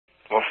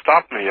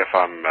stop me if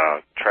I'm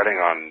treading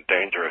on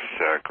dangerous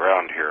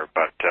ground here,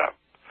 but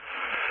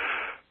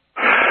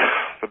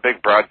the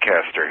big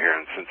broadcaster here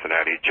in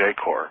Cincinnati,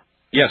 J-Core,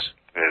 yes,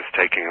 is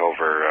taking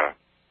over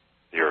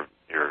your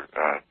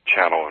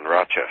channel in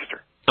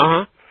Rochester.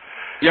 Uh-huh.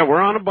 Yeah,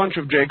 we're on a bunch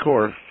of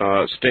J-Core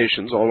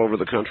stations all over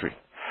the country.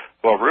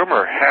 Well,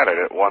 rumor had it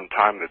at one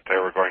time that they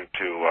were going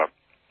to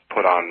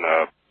put on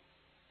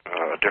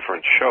a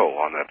different show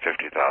on that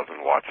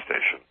 50,000-watt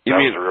station. That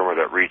was a rumor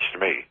that reached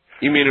me.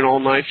 You mean an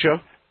all-night show?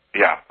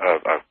 Yeah,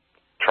 a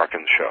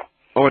trucking show.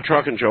 Oh, a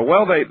trucking show.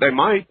 Well, they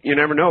might. You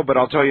never know. But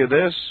I'll tell you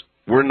this: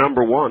 we're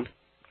number one.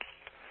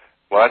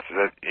 Well, that's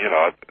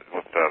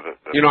with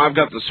I've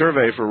got the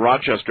survey for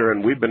Rochester,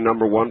 and we've been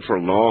number one for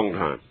a long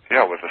time.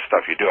 Yeah, with the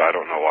stuff you do, I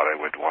don't know what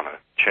I would want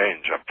to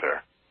change up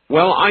there.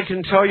 Well, I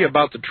can tell you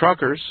about the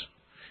truckers,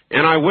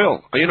 and I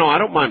will. I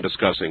don't mind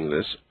discussing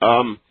this.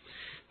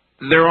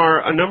 There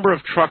are a number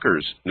of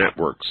truckers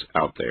networks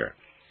out there.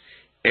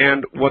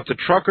 And what the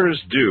truckers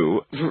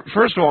do,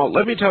 first of all,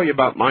 let me tell you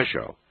about my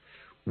show.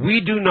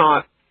 We do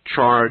not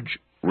charge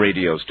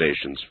radio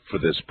stations for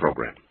this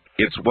program.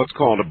 It's what's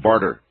called a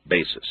barter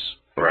basis,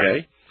 okay?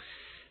 Right.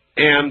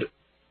 And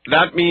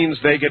that means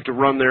they get to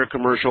run their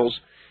commercials,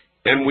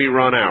 and we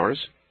run ours,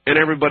 and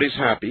everybody's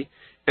happy,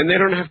 and they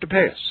don't have to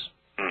pay us.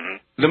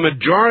 Mm-hmm. The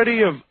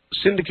majority of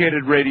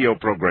syndicated radio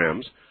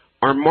programs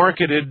are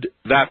marketed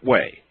that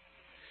way.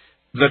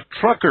 The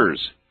truckers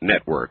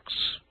networks,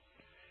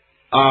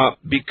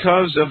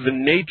 because of the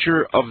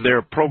nature of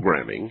their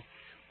programming,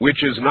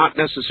 which is not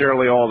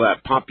necessarily all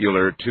that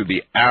popular to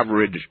the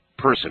average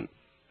person,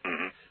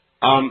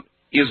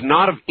 is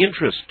not of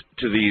interest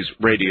to these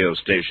radio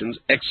stations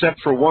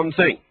except for one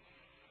thing.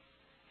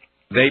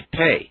 They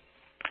pay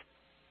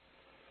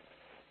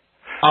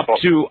up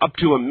to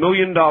 $1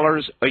 million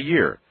a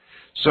year.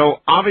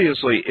 So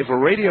obviously, if a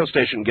radio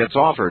station gets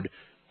offered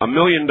 $1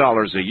 million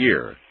a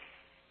year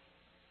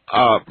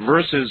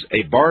versus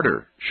a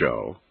barter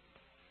show,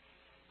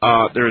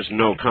 there's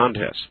no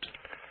contest.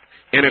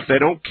 And if they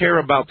don't care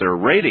about their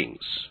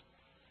ratings,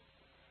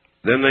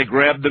 then they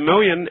grab the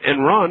million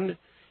and run,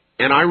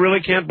 and I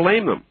really can't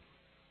blame them.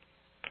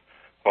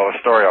 Well, the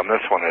story on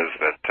this one is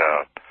that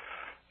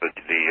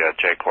the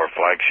J-Core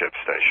flagship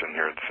station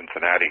here in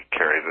Cincinnati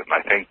carries it, and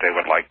I think they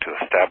would like to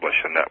establish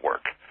a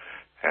network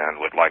and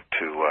would like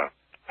to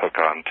hook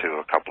on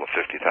to a couple of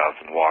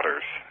 50,000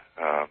 watters.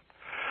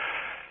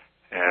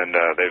 And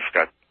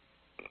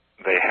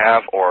they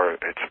have, or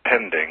it's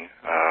pending,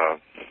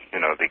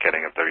 the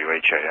getting of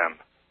WHAM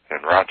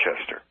in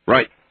Rochester.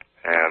 Right.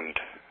 And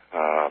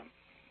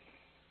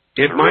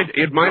the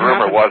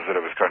rumor was that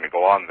it was going to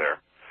go on there,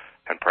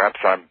 and perhaps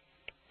I'm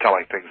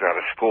telling things out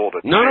of school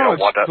that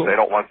cool. They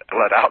don't want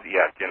let out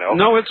yet.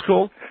 No, it's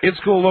cool. It's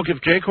cool. Look,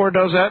 if J-Core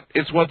does that,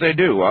 it's what they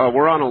do.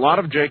 We're on a lot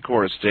of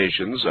J-Core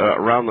stations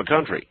around the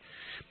country,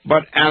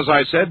 but as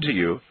I said to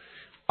you,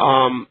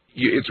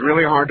 it's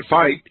really hard to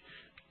fight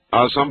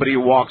somebody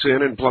who walks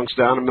in and plunks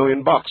down $1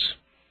 million.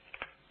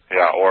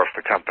 Yeah, or if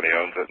the company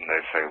owns it and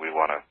they say we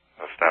want to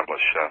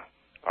establish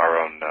our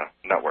own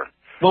network.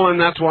 Well, and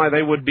that's why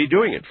they would be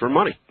doing it, for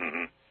money.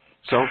 Mm-hmm.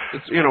 So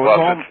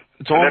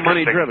it's all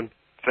money driven.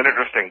 It's an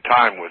interesting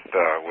time with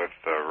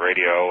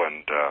radio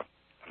and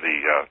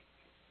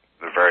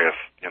the various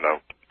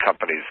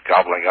companies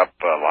gobbling up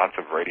lots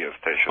of radio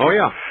stations. Oh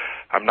yeah.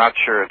 I'm not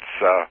sure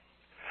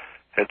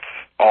it's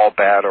all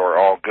bad or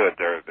all good.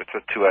 It's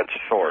a two-edged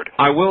sword.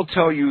 I will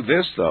tell you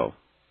this though.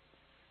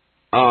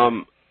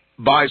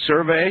 By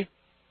survey,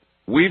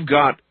 we've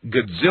got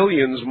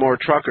gazillions more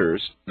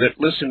truckers that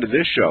listen to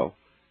this show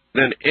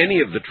than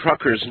any of the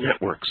truckers'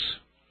 networks.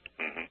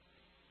 Mm-hmm.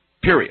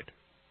 Period.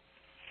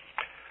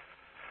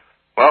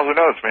 Well, who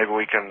knows? Maybe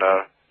we can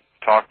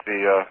talk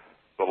the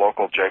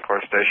local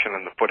J-Core station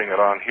into putting it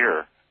on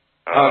here.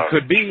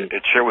 Could be.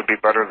 It sure would be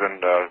better than,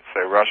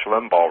 say, Rush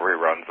Limbaugh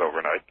reruns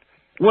overnight.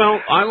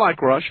 Well, I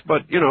like Rush,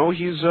 but,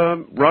 he's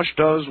Rush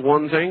does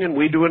one thing and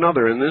we do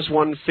another, and this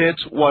one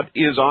fits what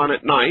is on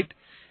at night.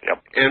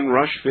 Yep. And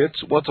Rush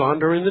fits what's on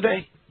during the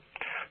day.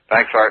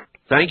 Thanks, Art.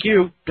 Thank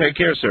you. Take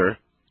care, sir.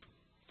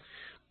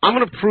 I'm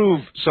going to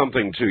prove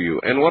something to you.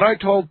 And what I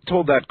told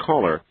that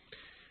caller,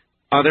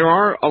 there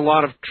are a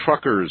lot of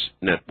truckers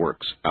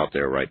networks out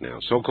there right now,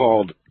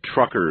 so-called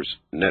truckers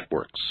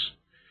networks.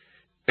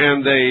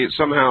 And they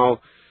somehow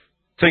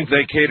think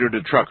they cater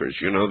to truckers.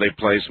 They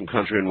play some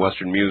country and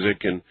western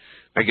music, and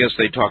I guess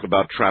they talk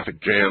about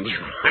traffic jams.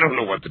 I don't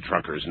know what the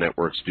truckers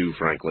networks do,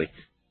 frankly.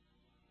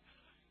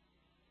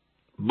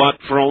 But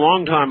for a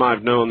long time,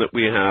 I've known that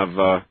we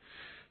have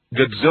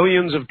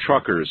gazillions of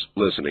truckers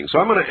listening. So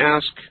I'm going to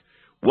ask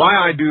why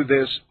I do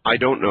this. I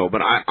don't know,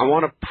 but I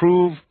want to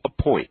prove a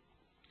point.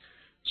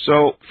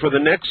 So for the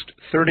next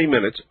 30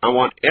 minutes, I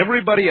want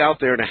everybody out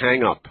there to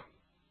hang up.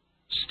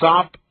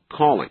 Stop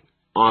calling.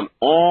 On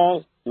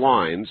all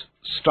lines,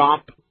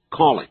 stop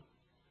calling.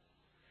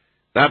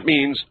 That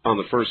means on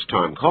the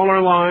first-time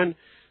caller line,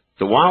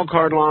 the wild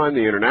card line,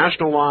 the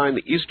international line,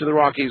 the east of the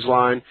Rockies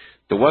line,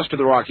 the west of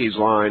the Rockies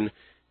line,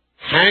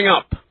 hang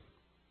up.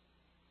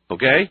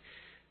 Okay?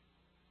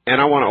 and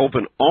I want to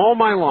open all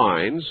my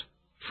lines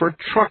for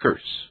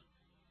truckers.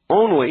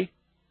 Only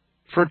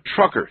for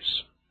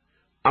truckers.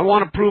 I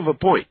want to prove a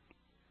point.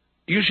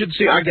 You should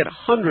see I get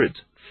hundreds,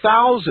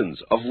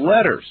 thousands of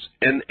letters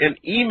and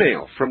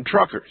email from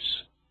truckers.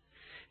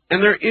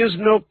 And there is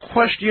no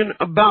question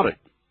about it.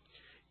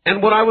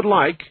 And what I would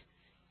like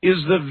is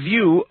the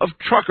view of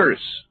truckers.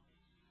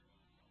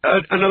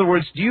 In other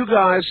words, do you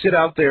guys sit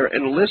out there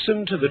and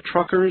listen to the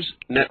Truckers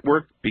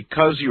Network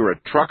because you're a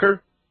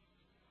trucker?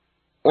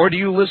 Or do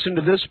you listen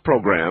to this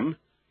program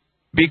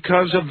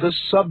because of the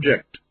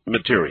subject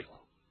material?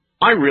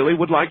 I really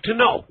would like to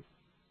know.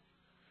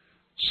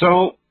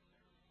 So,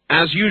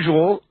 as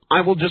usual,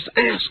 I will just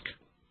ask,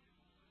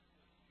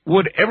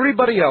 would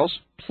everybody else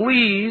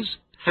please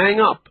hang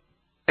up?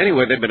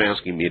 Anyway, they've been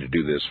asking me to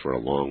do this for a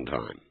long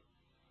time.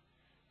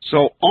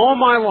 So all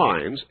my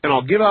lines, and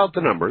I'll give out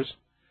the numbers,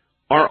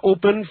 are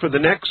open for the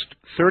next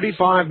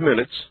 35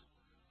 minutes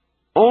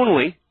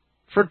only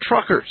for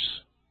truckers.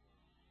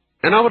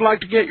 And I would like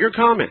to get your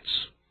comments,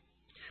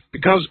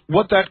 because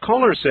what that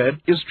caller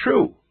said is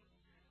true.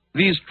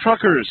 These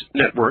truckers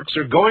networks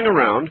are going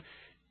around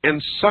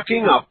and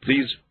sucking up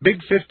these big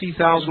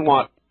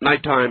 50,000-watt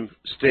nighttime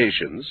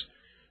stations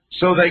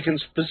so they can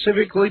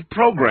specifically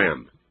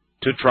program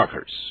to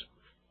truckers.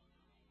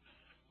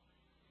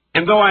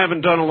 And though I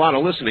haven't done a lot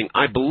of listening,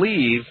 I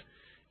believe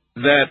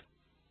that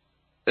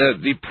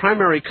the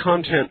primary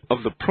content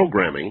of the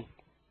programming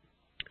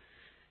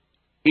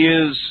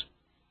is,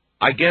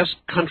 I guess,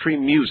 country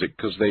music,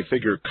 because they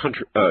figure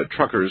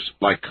truckers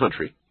like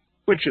country,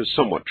 which is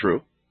somewhat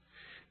true,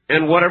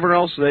 and whatever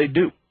else they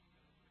do.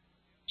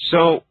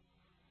 So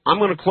I'm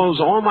going to close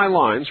all my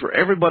lines for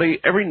everybody,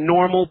 every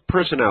normal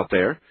person out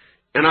there,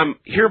 and I'm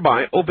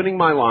hereby opening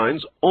my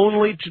lines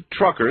only to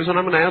truckers, and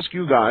I'm going to ask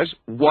you guys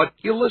what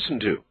you listen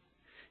to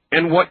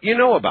and what you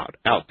know about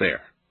out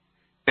there.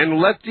 And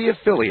let the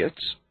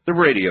affiliates, the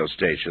radio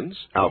stations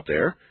out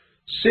there,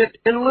 sit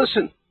and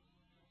listen.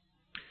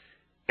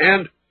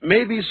 And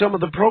maybe some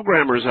of the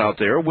programmers out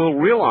there will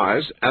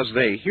realize as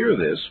they hear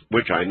this,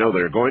 which I know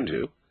they're going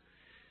to,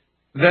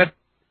 that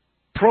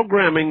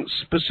programming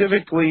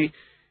specifically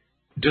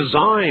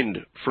designed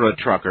for a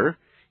trucker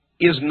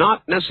is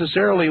not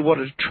necessarily what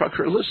a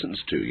trucker listens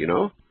to, you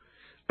know?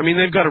 I mean,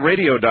 they've got a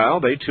radio dial,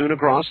 they tune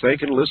across, they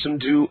can listen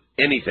to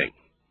anything.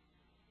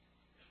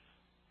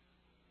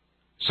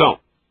 So,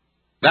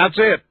 that's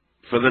it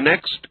for the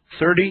next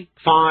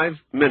 35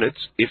 minutes.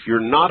 If you're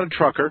not a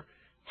trucker,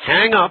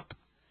 hang up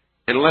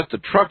and let the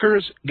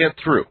truckers get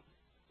through.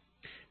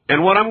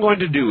 And what I'm going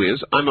to do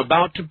is, I'm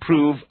about to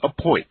prove a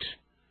point.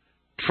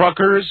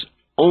 Truckers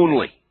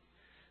only.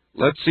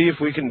 Let's see if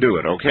we can do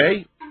it,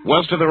 okay?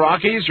 West of the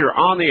Rockies, you're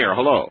on the air.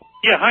 Hello.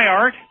 Yeah, hi,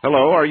 Art.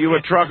 Hello, are you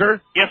a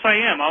trucker? Yes, I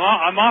am.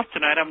 I'm off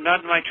tonight. I'm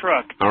not in my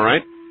truck. All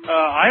right.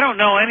 I don't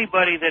know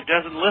anybody that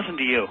doesn't listen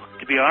to you,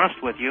 to be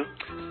honest with you.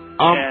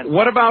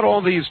 What about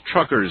all these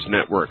truckers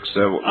networks?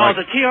 Like...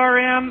 the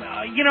TRM,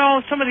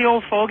 some of the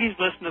old fogies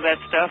listen to that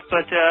stuff,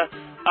 but,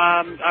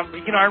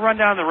 I run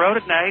down the road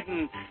at night,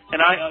 and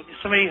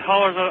somebody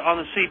hollers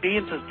on the CB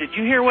and says, did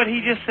you hear what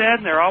he just said?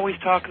 And they're always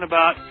talking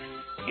about,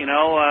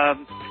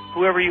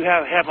 whoever you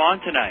have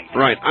on tonight.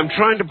 Right. I'm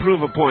trying to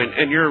prove a point,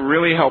 and you're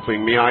really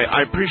helping me.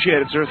 I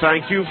appreciate it, sir.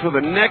 Thank you. For the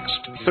next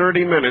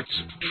 30 minutes,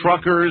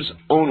 truckers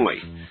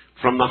only.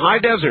 From the high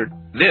desert,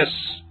 this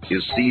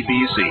is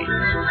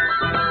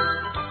CBC.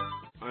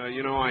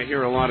 I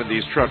hear a lot of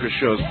these trucker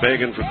shows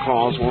begging for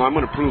calls. Well, I'm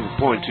going to prove a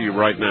point to you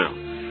right now.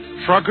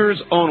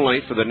 Truckers only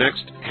for the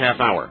next half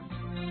hour.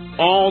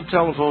 All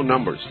telephone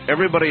numbers.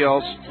 Everybody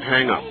else,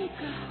 hang up.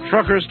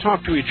 Truckers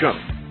talk to each other.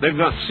 They've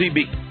got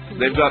CB.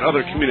 They've got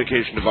other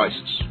communication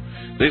devices.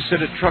 They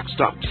sit at truck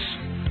stops.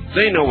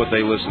 They know what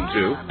they listen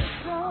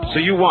to. So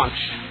you watch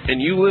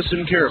and you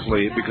listen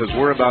carefully, because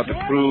we're about to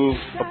prove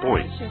a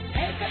point.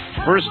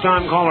 First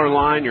time caller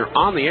line, you're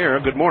on the air.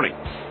 Good morning.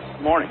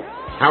 Morning.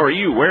 How are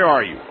you? Where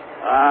are you?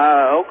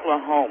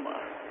 Oklahoma.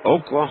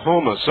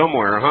 Oklahoma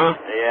somewhere, huh?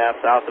 Yeah,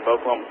 south of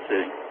Oklahoma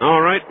City.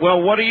 All right.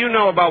 Well, what do you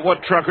know about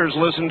what truckers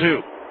listen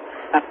to?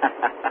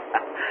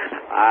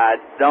 I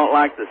don't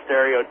like the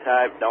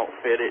stereotype, don't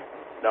fit it,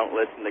 don't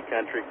listen to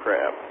country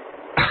crap.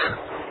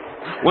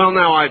 Well,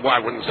 now, I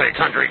wouldn't say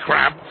country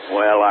crap.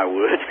 Well, I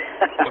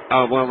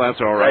would. Well, that's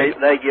all right.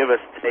 They give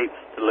us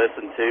tapes to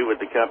listen to with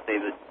the company.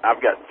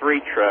 I've got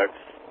 3 trucks.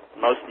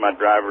 Most of my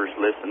drivers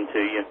listen to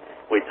you.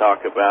 We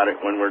talk about it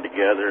when we're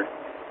together.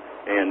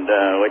 And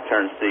we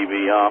turn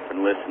CB off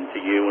and listen to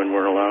you when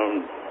we're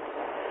alone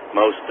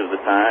most of the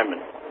time.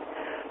 And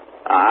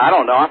I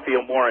don't know. I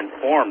feel more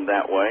informed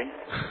that way.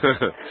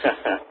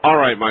 All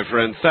right, my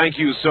friend. Thank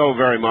you so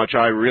very much.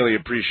 I really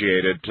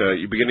appreciate it.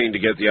 You're beginning to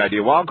get the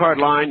idea. Wildcard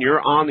line,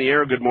 you're on the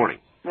air. Good morning.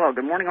 Well,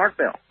 good morning, Art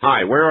Bell.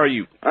 Hi, where are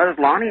you? This is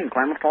Lonnie in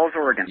Klamath Falls,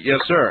 Oregon. Yes,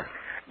 sir.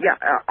 Yeah,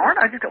 Art,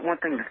 I just got one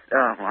thing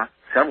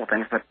several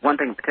things, but one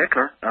thing in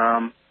particular.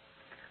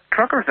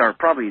 Truckers are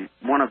probably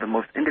one of the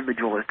most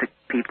individualistic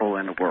people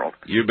in the world.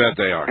 You bet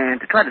they are. And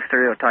to try to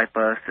stereotype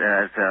us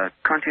as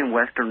country and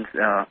western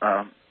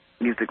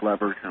music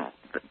lovers,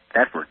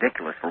 that's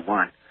ridiculous, for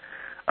one.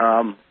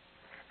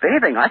 If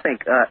anything, I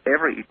think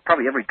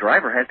probably every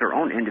driver has their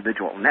own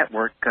individual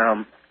network.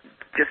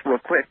 Just real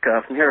quick,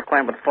 from here to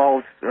Klamath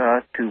Falls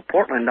to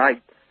Portland, I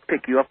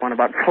pick you up on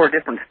about 4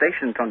 different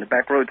stations on the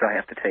back roads I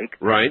have to take.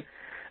 Right.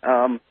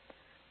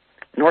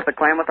 North of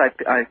Klamath,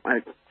 I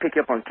pick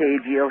you up on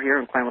KGO here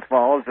in Klamath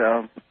Falls.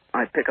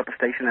 I pick up a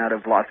station out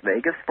of Las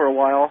Vegas for a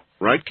while.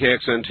 Right,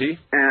 KXNT.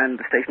 And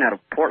the station out of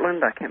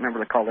Portland. I can't remember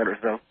the call letters,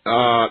 though.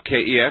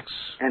 KEX.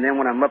 And then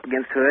when I'm up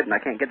against Hood and I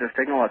can't get the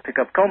signal, I pick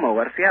up Como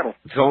out of Seattle.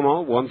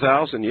 Como,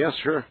 1000, yes,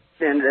 sure.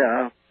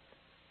 And,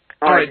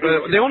 all right,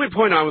 but the only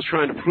point I was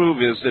trying to prove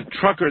is that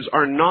truckers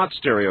are not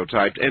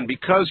stereotyped, and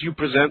because you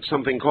present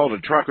something called a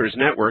truckers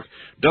network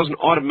doesn't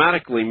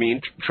automatically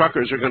mean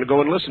truckers are going to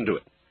go and listen to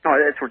it. Oh,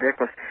 that's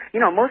ridiculous. You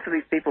know, most of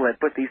these people that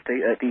put these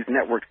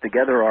networks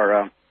together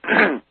are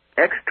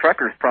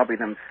ex-truckers probably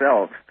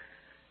themselves,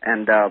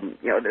 and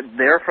you know,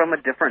 they're from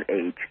a different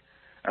age.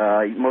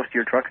 Most of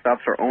your truck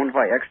stops are owned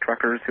by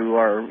ex-truckers who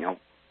are, you know,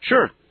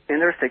 sure, in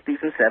their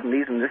 60s and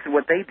 70s, and this is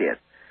what they did,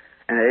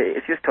 and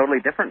it's just totally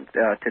different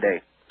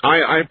today.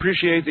 I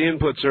appreciate the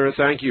input, sir.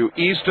 Thank you.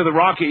 East of the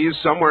Rockies,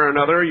 somewhere or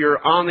another, you're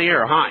on the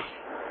air. Hi.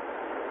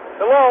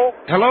 Hello.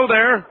 Hello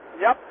there.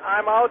 Yep,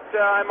 I'm out.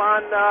 I'm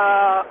on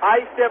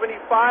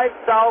I-75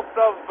 south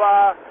of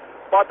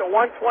about the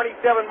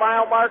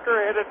 127-mile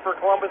marker, headed for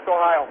Columbus,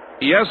 Ohio.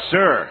 Yes,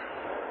 sir.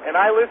 And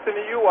I listen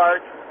to you,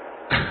 Art,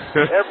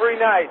 every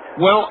night.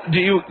 Well,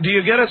 do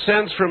you get a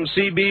sense from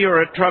CB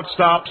or at truck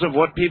stops of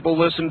what people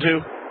listen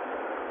to?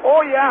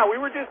 Oh, yeah. We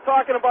were just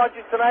talking about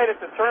you tonight at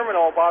the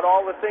terminal, about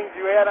all the things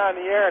you had on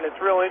the air, and it's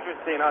real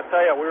interesting. I'll tell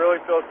you, we really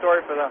feel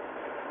sorry for the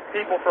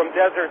people from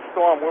Desert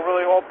Storm. We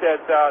really hope that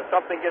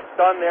something gets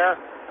done there,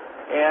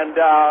 and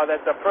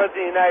that the President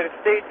of the United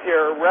States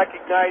here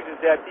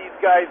recognizes that these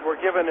guys were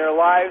given their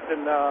lives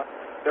and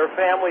their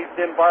families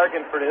didn't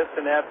bargain for this,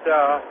 and that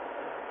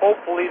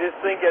hopefully this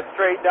thing gets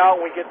straightened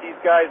out and we get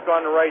these guys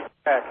on the right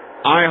track.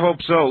 I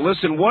hope so.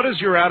 Listen, what is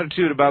your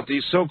attitude about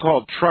these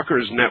so-called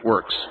truckers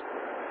networks?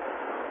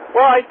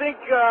 Well, I think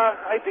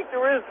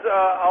there is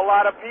a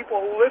lot of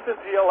people who listen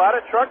to you, a lot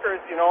of truckers,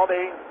 you know,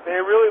 they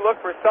really look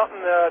for something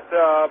that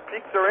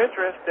piques their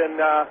interest, and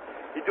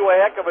you do a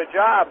heck of a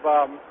job.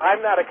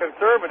 I'm not a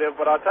conservative,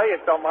 but I'll tell you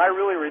something, I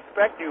really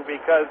respect you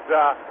because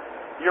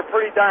you're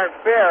pretty darn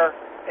fair,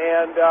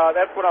 and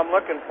that's what I'm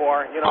looking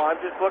for. You know, I'm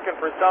just looking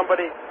for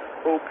somebody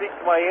who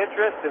piques my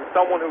interest and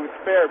someone who's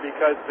fair,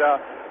 because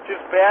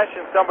just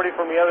bashing somebody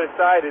from the other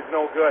side is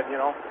no good, you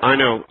know. I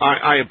know.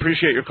 I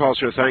appreciate your call,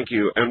 sir. Thank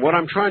you. And what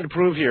I'm trying to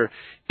prove here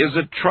is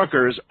that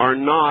truckers are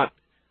not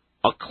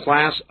a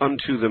class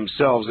unto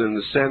themselves in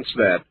the sense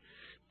that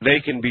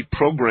they can be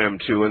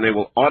programmed to and they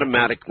will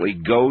automatically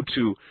go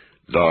to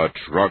the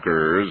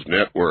Truckers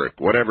Network,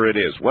 whatever it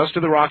is. West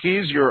of the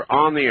Rockies, you're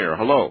on the air.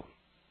 Hello.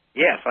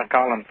 Yes, I'm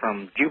calling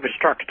from Juba's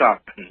Truck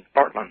Stop in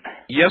Portland.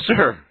 Yes,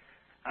 sir.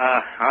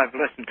 I've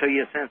listened to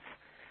you since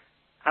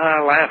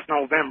last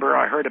November.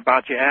 I heard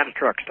about you at a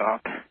truck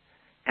stop,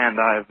 and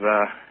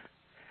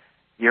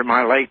you're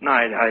my late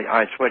night.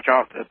 I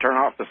turn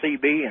off the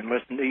CB and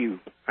listen to you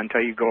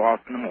until you go off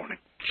in the morning.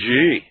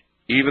 Gee,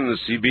 even the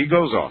CB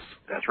goes off.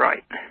 That's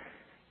right.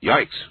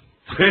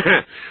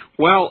 Yikes.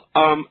 Well,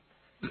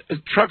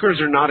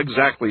 truckers are not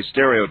exactly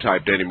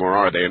stereotyped anymore,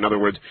 are they? In other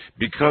words,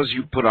 because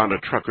you put on a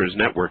truckers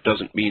network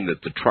doesn't mean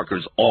that the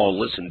truckers all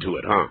listen to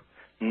it, huh?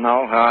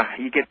 No,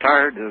 you get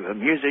tired of the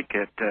music.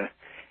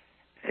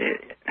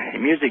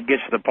 Music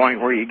gets to the point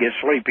where you get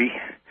sleepy,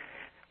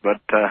 but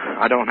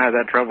I don't have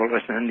that trouble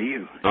listening to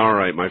you. All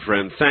right, my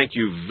friend. Thank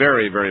you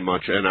very, very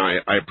much, and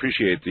I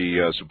appreciate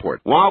the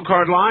support.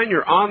 Wildcard Line,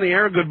 you're on the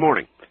air. Good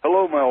morning.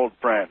 Hello, my old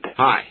friend.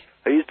 Hi.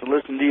 I used to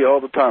listen to you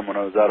all the time when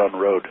I was out on the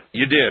road.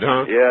 You did,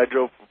 huh? Yeah, I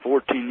drove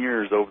for 14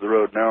 years over the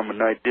road. Now I'm a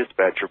night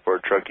dispatcher for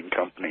a trucking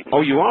company.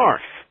 Oh, you are?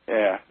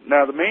 Yeah.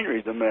 Now, the main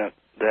reason that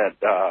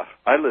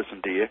I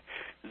listen to you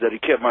is that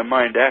it kept my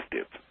mind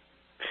active.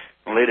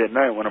 And late at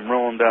night when I'm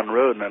rolling down the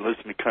road and I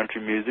listen to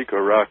country music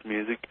or rock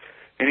music,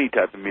 any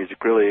type of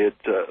music, really,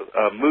 it's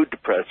a mood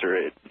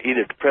depressor. It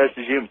either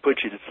depresses you and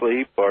puts you to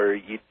sleep, or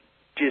you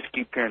just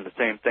keep hearing the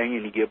same thing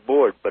and you get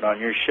bored. But on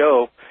your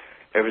show,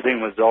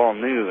 everything was all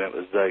new. It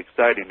was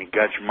exciting. It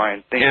got your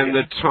mind thinking. And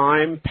the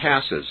time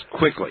passes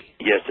quickly.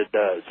 Yes, it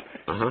does.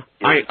 Uh-huh.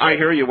 Yes, I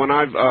hear you. When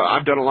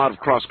I've done a lot of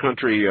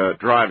cross-country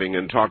driving,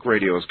 and talk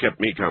radio has kept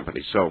me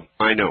company, so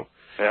I know.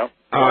 Yeah.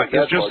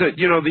 It's just that,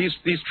 you know,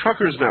 these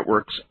truckers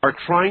networks are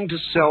trying to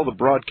sell the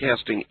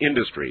broadcasting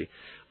industry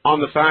on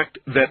the fact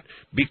that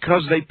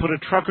because they put a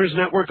truckers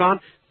network on,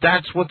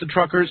 that's what the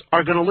truckers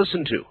are going to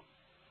listen to.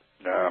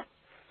 No.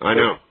 I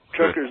know.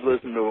 Truckers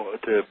listen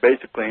to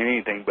basically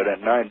anything, but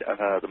at night,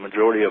 the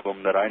majority of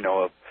them that I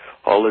know of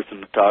all listen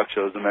to talk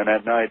shows, and then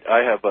at night I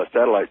have a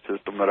satellite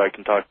system that I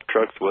can talk to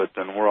trucks with,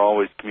 and we're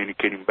always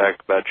communicating back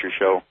about your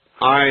show.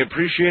 I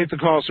appreciate the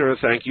call, sir.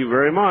 Thank you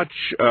very much.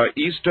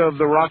 East of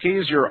the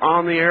Rockies, you're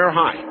on the air.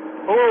 Hi.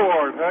 Hello,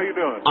 Art. How you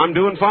doing? I'm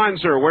doing fine,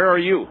 sir. Where are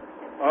you?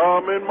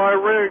 I'm in my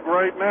rig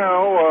right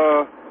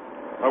now.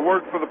 I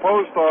work for the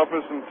post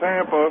office in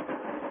Tampa,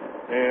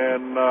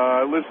 and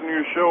I listen to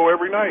your show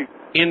every night.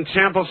 In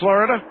Tampa,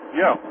 Florida?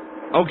 Yeah.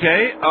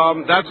 Okay,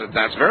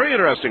 that's very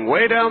interesting.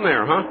 Way down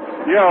there, huh?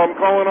 Yeah, I'm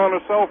calling on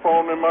a cell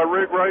phone in my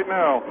rig right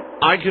now.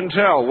 I can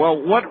tell. Well,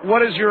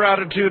 what is your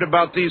attitude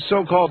about these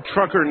so-called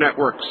trucker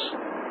networks?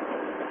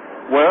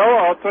 Well,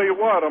 I'll tell you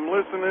what, I'm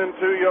listening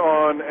to you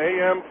on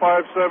AM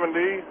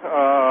 570.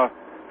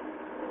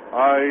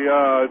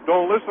 I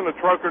don't listen to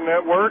trucker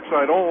networks.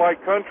 I don't like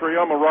country.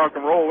 I'm a rock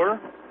and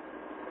roller.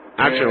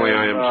 Actually, and,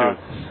 I am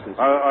too.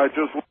 I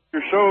just like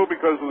your show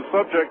because of the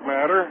subject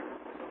matter.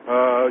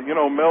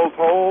 Mel's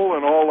Hole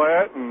and all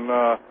that, and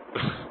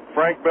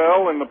Frank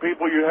Bell and the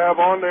people you have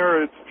on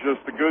there. It's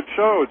just a good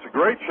show. It's a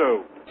great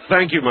show.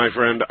 Thank you, my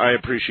friend. I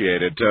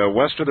appreciate it.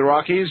 West of the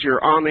Rockies,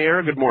 you're on the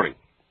air. Good morning.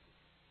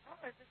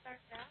 Oh, is this our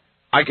sound?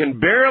 I can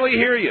barely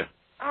hear you.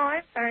 Oh,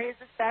 I'm sorry. Is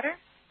this better?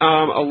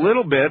 A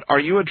little bit. Are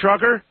you a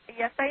trucker?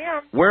 Yes, I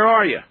am. Where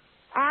are you?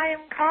 I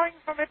am calling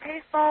from a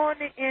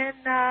payphone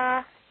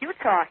in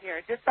Utah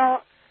here, just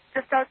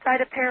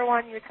outside of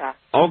Parowan, Utah.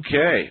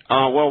 Okay.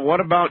 Well,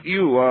 what about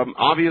you?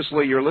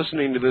 Obviously, you're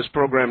listening to this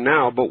program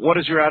now, but what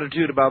is your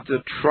attitude about the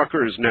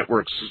truckers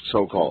networks,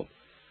 so-called?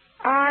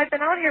 I've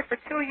been out here for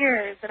 2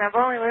 years, and I've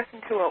only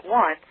listened to it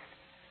once.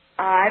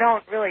 I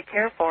don't really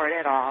care for it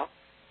at all.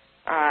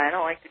 I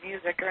don't like the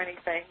music or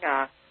anything.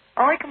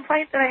 Only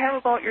complaint that I have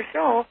about your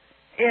show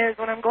is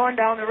when I'm going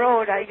down the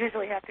road, I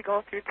usually have to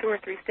go through 2 or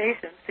 3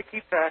 stations to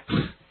keep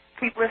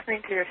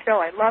listening to your show.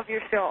 I love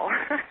your show.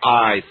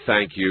 I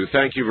thank you.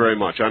 Thank you very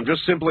much. I'm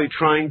just simply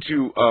trying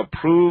to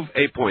prove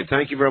a point.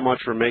 Thank you very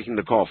much for making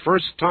the call.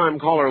 First-time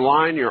caller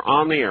line, you're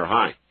on the air.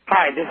 Hi.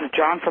 Hi, this is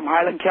John from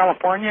Highland,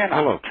 California, and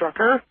Hello. I'm a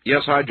trucker.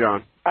 Yes, hi,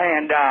 John.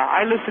 And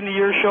I listen to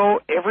your show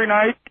every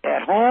night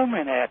at home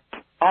and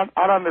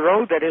out on the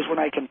road. That is when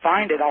I can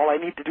find it. All I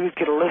need to do is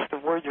get a list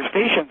of where your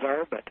stations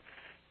are, but,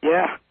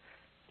 yeah.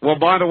 Well,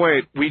 by the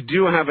way, we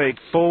do have a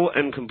full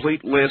and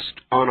complete list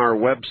on our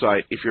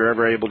website. If you're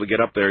ever able to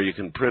get up there, you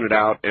can print it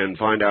out and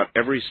find out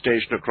every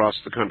station across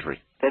the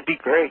country. That'd be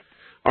great.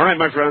 All right,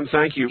 my friend,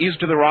 thank you.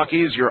 East of the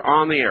Rockies, you're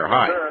on the air.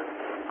 Hi.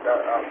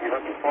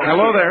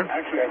 Hello there.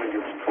 Actually, I think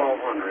it's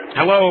 1200.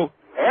 Hello.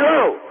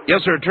 Hello.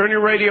 Yes, sir. Turn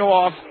your radio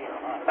off.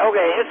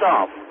 Okay, it's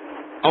off.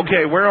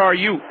 Okay, where are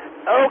you?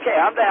 Okay,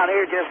 I'm down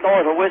here just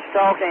north of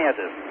Wichita,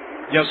 Kansas.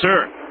 Yes,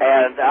 sir.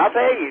 And I'll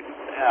tell you,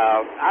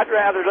 I'd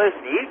rather listen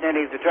to you than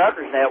any of the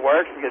truckers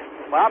networks because,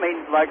 well, I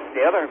mean, like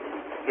the other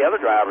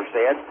driver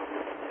said,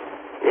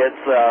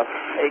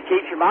 it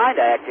keeps your mind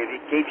active.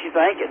 It keeps you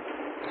thinking.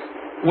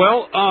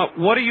 Well,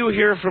 what do you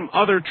hear from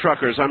other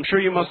truckers? I'm sure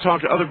you must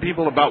talk to other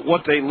people about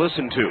what they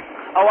listen to.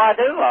 Oh, I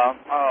do.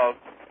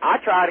 I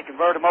try to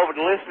convert them over to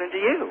listening to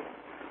you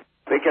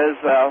because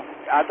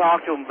I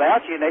talk to them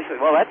about you, and they say,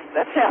 well,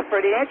 that sounds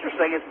pretty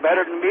interesting. It's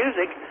better than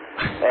music,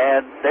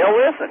 and they'll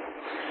listen.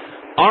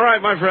 All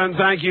right, my friend,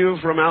 thank you.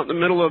 From out in the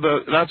middle of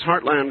that's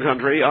Heartland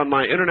country. On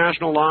my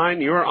international line,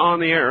 you're on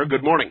the air.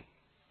 Good morning.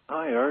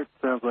 Hi, Art.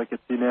 Sounds like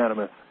it's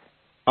unanimous.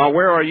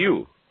 Where are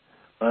you?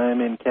 I'm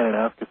in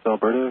Kananaskis,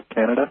 Alberta,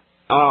 Canada.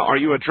 Are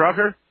you a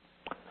trucker?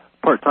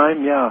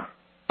 Part-time, yeah.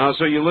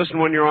 So you listen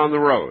when you're on the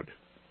road?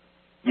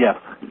 Yes.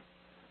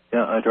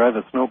 Yeah, I drive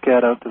a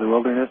snowcat out to the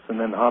wilderness and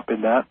then hop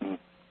in that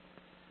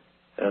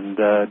and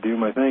do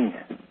my thing.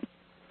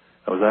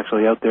 I was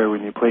actually out there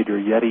when you played your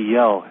Yeti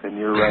yell, and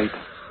you're right.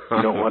 You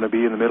don't want to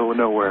be in the middle of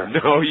nowhere.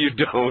 No, you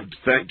don't.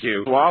 Thank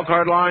you.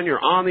 Wildcard line, you're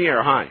on the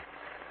air. Hi.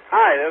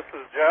 Hi, this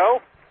is Joe,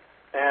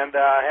 and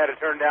I had to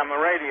turn down the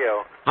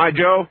radio. Hi,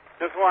 Joe.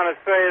 Just want to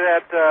say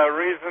that the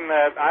reason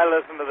that I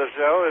listen to the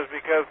show is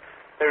because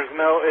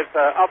it's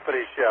an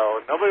uppity show.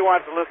 Nobody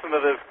wants to listen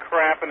to this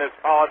crap and this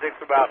politics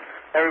about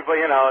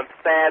everybody, and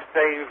sad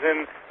things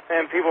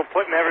and people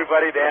putting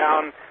everybody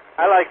down.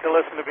 I like to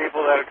listen to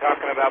people that are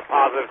talking about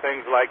positive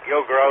things like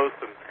Gil Gross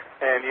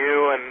and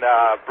you and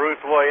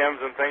Bruce Williams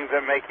and things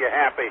that make you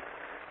happy.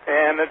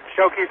 And the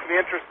show keeps me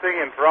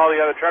interesting, and for all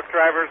the other truck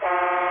drivers,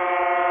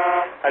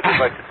 I'd just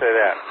like to say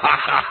that.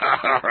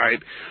 All right.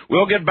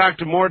 We'll get back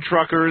to more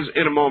truckers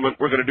in a moment.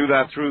 We're going to do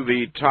that through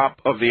the top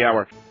of the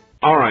hour.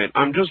 All right.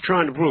 I'm just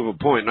trying to prove a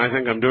point, and I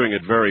think I'm doing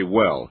it very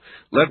well.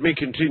 Let me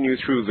continue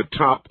through the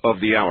top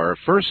of the hour.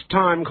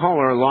 First-time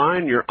caller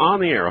line, you're on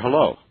the air.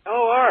 Hello.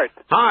 Hello, Art.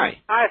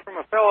 Hi. Hi, from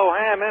a fellow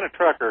ham and a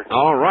trucker.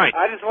 All right.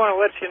 I just want to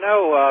let you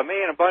know,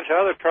 me and a bunch of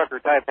other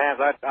trucker-type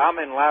hams, I'm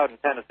in Loudon,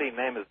 Tennessee.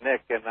 My name is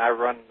Nick, and I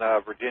run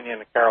Virginia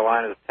and the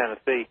Carolinas,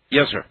 Tennessee.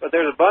 Yes, sir. But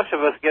there's a bunch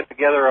of us get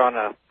together on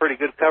a pretty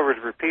good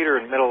coverage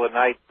repeater in the middle of the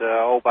night,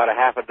 about a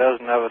half a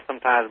dozen of us,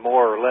 sometimes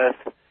more or less.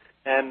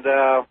 And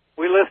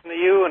we listen to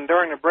you, and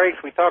during the breaks,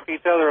 we talk to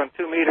each other on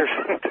 2 meters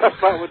and talk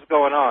about what's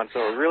going on. So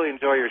I really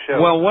enjoy your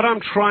show. Well, what I'm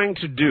trying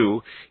to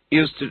do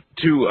is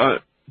to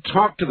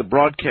talk to the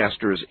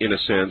broadcasters, in a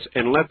sense,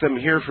 and let them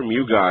hear from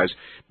you guys,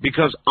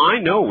 because I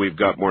know we've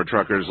got more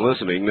truckers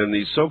listening than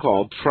these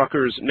so-called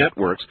truckers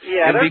networks.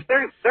 Yeah,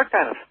 they're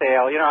kind of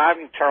stale.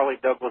 I'm Charlie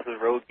Douglas's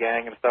Road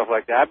Gang and stuff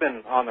like that. I've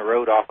been on the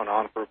road off and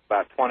on for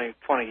about 20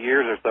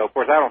 years or so. Of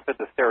course, I don't fit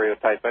the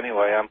stereotype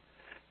anyway. I'm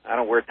I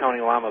don't wear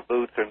Tony Lama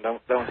boots and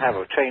don't have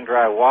a chain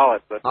drive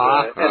wallet, but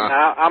and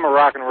I'm a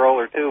rock and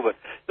roller too. But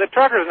the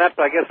truckers nets,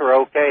 I guess, are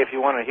okay if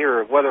you want to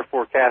hear a weather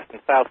forecast in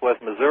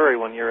Southwest Missouri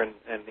when you're in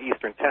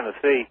Eastern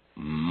Tennessee.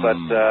 But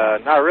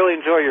no, I really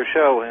enjoy your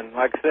show, and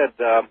like I said,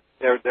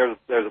 there's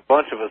a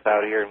bunch of us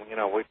out here, and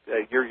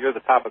you're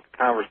the topic of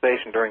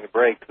conversation during the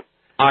break.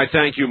 I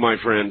thank you, my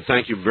friend.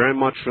 Thank you very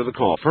much for the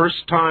call.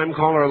 First time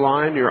caller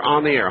line, you're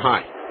on the air.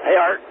 Hi. Hey,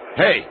 Art.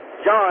 Hey.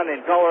 John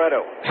in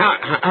Colorado.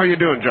 How are you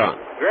doing, John?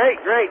 Great.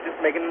 Just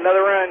making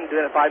another run,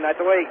 doing it 5 nights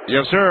a week.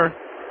 Yes, sir.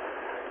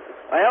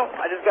 Well,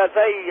 I just got to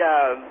say,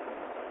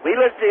 we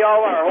listen to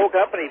y'all, our whole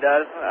company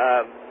does.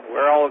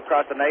 We're all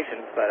across the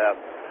nation, but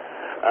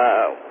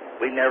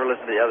we never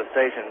listen to the other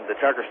station, the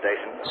trucker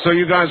station. So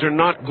you guys are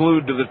not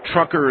glued to the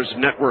Truckers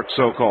Network,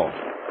 so-called?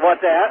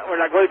 What's that? We're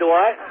not glued to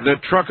what? The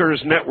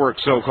Truckers Network,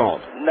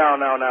 so-called. No.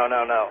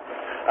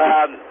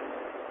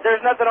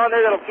 There's nothing on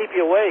there that'll keep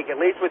you awake, at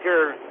least with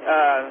your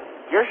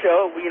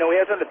show. We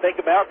have something to think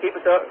about, keep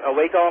us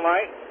awake all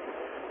night,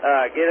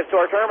 get us to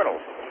our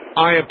terminals.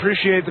 I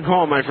appreciate the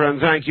call, my friend.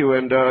 Thank you.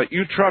 And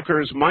you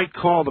truckers might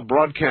call the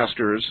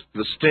broadcasters,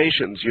 the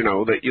stations,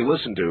 that you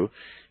listen to,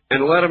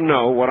 and let them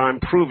know what I'm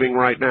proving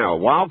right now.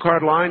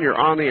 Wildcard line, you're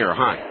on the air.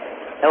 Hi.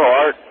 Hello,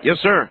 Art. Yes,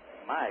 sir.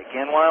 Mike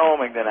in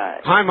Wyoming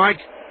tonight. Hi, Mike.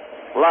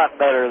 A lot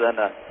better than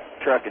the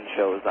trucking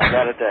shows, I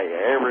got to tell you,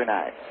 every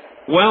night.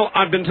 Well,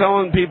 I've been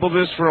telling people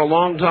this for a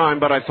long time,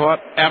 but I thought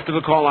after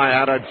the call I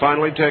had, I'd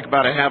finally take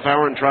about a half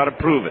hour and try to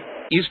prove it.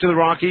 East of the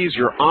Rockies,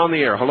 you're on the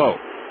air. Hello.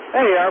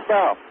 Hey, Art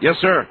Bell. Yes,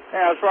 sir.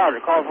 Yeah, it's Roger,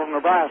 calling from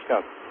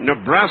Nebraska.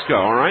 Nebraska,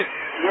 all right.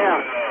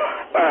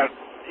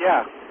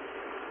 Yeah.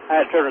 I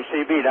had to turn the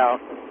CB down.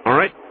 All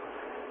right.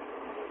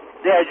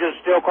 Yeah,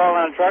 just still calling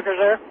on truckers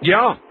there?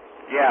 Yeah.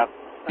 Yeah.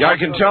 Yeah, I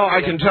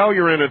can tell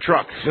you're in a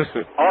truck.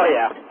 Oh,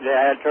 yeah. Yeah,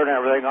 I had to turn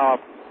everything off.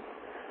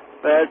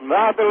 But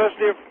I've been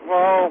listening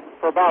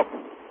for about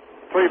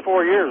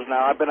 3-4 years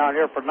now. I've been out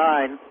here for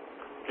 9,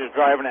 just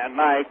driving at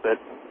night, but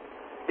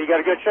you got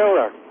a good show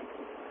there.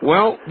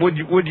 Well, would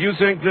you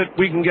think that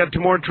we can get to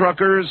more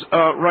truckers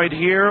right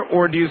here,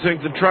 or do you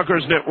think the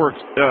Truckers Network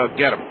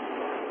get them?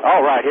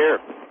 Oh, right here.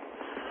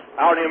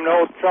 I don't even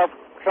know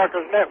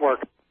Truckers Network.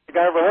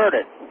 I ever heard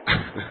it.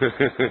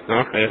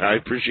 All right, I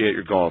appreciate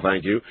your call.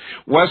 Thank you.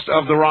 West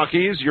of the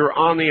Rockies, you're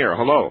on the air.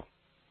 Hello.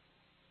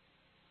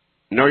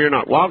 No, you're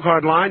not.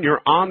 Wildcard line,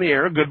 you're on the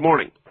air. Good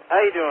morning. How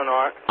you doing,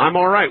 Art? I'm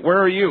all right.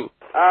 Where are you?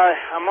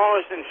 I'm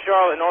almost in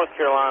Charlotte, North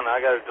Carolina.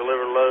 I got to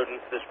deliver load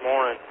this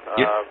morning.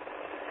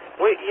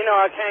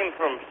 I came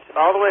from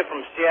all the way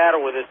from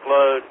Seattle with this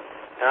load,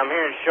 and I'm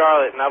here in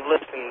Charlotte, and I've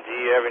listened to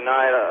you every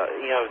night,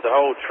 the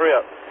whole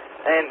trip.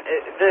 And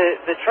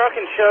the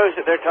trucking shows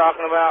that they're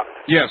talking about.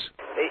 Yes.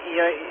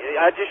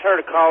 I just heard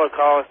a caller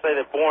call and say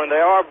they're boring. They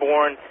are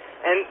boring.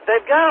 And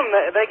they've got them.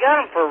 They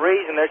got them for a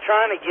reason. They're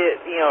trying to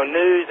get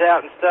news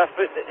out and stuff,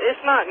 but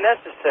it's not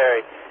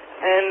necessary.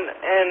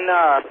 And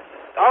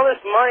all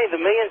this money, the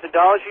millions of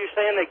dollars you're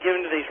saying they're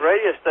giving to these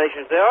radio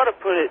stations, they ought to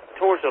put it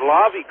towards a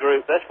lobby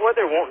group. That's what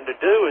they're wanting to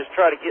do, is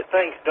try to get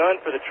things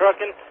done for the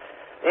trucking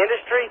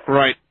industry.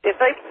 Right. If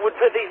they would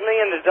put these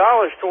millions of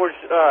dollars towards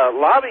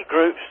lobby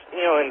groups,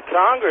 in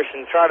Congress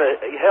and try to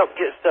help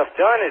get stuff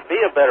done, it'd be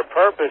a better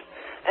purpose.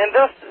 And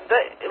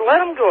let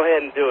them go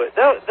ahead and do it.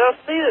 They'll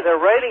see that their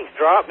ratings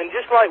drop, and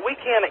just like we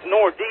can't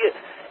ignore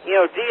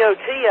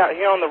DOT out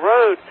here on the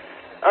road,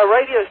 a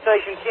radio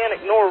station can't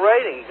ignore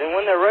ratings. And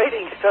when their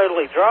ratings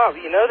totally drop,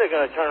 they're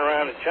going to turn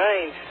around and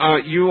change.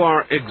 You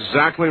are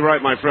exactly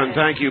right, my friend.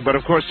 Thank you. But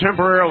of course,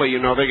 temporarily,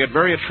 they get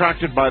very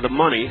attracted by the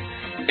money,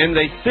 and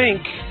they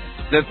think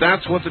that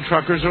that's what the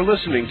truckers are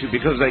listening to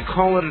because they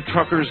call it a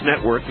truckers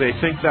network. They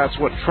think that's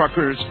what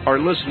truckers are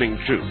listening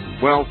to.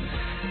 Well,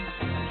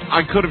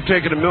 I could have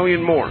taken 1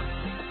 million more,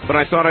 but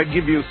I thought I'd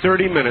give you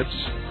 30 minutes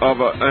of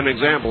an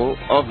example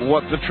of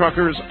what the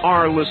truckers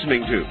are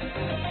listening to.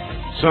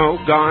 So,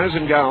 guys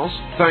and gals,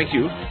 thank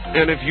you.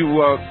 And if you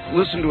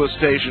listen to a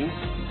station,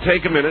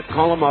 take a minute,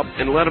 call them up,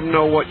 and let them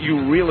know what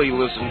you really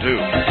listen to.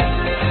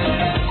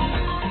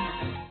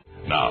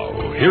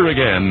 Now, here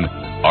again,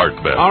 Art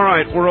Bell. All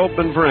right, we're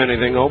open for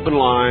anything. Open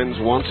lines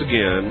once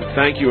again.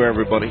 Thank you,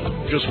 everybody.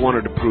 Just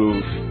wanted to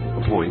prove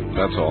a point,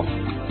 that's all.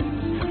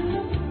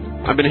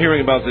 I've been hearing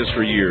about this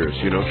for years,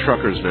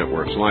 truckers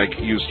networks. Like,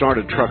 you start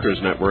a truckers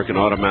network and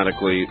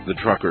automatically the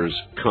truckers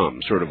come,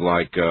 sort of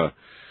like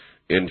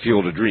in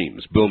Field of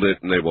Dreams. Build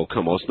it and they will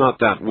come. Well, it's not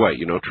that way.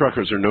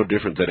 Truckers are no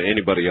different than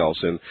anybody else,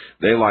 and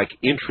they like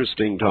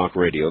interesting talk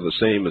radio the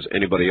same as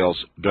anybody else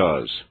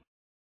does.